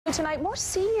Tonight, more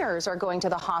seniors are going to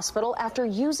the hospital after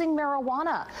using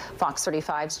marijuana. Fox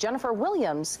 35's Jennifer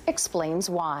Williams explains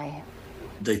why.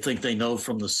 They think they know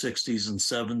from the 60s and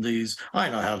 70s. I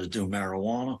know how to do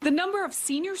marijuana. The number of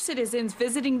senior citizens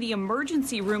visiting the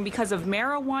emergency room because of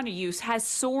marijuana use has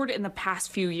soared in the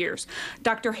past few years.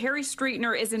 Dr. Harry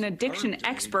Straightner is an addiction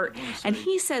expert, and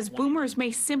he says boomers may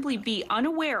simply be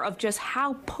unaware of just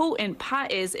how potent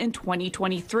pot is in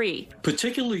 2023.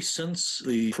 Particularly since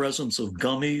the presence of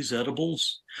gummies,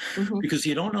 edibles, because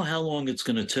you don't know how long it's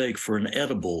going to take for an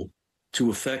edible to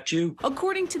affect you.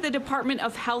 According to the Department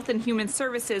of Health and Human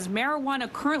Services, marijuana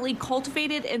currently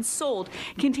cultivated and sold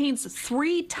contains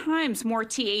 3 times more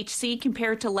THC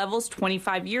compared to levels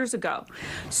 25 years ago.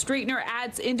 Straightner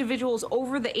adds individuals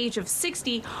over the age of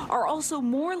 60 are also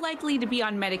more likely to be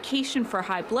on medication for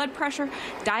high blood pressure,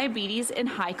 diabetes, and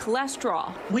high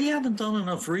cholesterol. We haven't done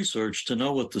enough research to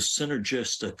know what the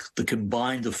synergistic, the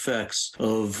combined effects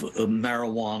of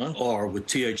marijuana are with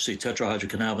THC,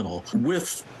 tetrahydrocannabinol,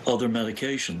 with other medications.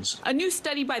 A new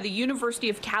study by the University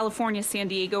of California, San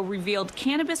Diego revealed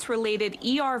cannabis-related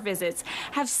ER visits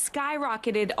have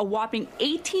skyrocketed a whopping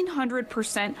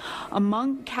 1,800%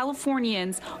 among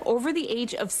Californians over the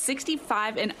age of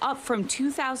 65 and up from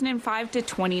 2005 to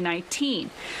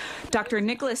 2019. Dr.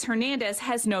 Nicholas Hernandez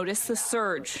has noticed the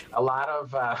surge. A lot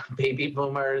of baby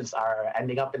boomers are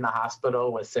ending up in the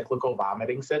hospital with cyclical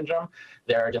vomiting syndrome.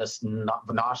 They're just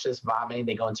nauseous, vomiting.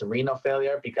 They go into renal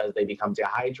failure because they become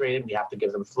dehydrated. We have to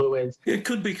give them fluids. It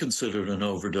could be considered an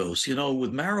overdose. You know,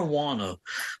 with marijuana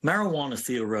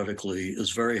theoretically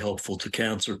is very helpful to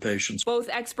cancer patients. Both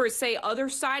experts say other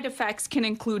side effects can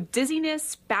include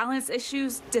dizziness, balance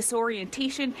issues,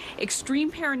 disorientation, extreme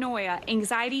paranoia,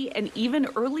 anxiety, and even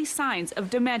early signs of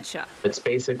dementia. It's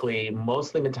basically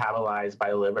mostly metabolized by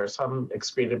the liver, some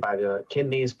excreted by the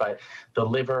kidneys, but the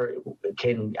liver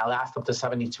can last up to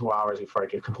 72 hours before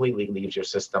it completely leaves your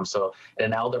system. So in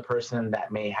an elder person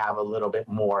that may have a little bit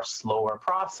more slower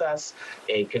process,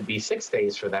 it could be 6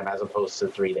 days for them as opposed to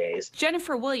 3 days.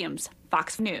 Jennifer Williams,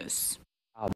 Fox News.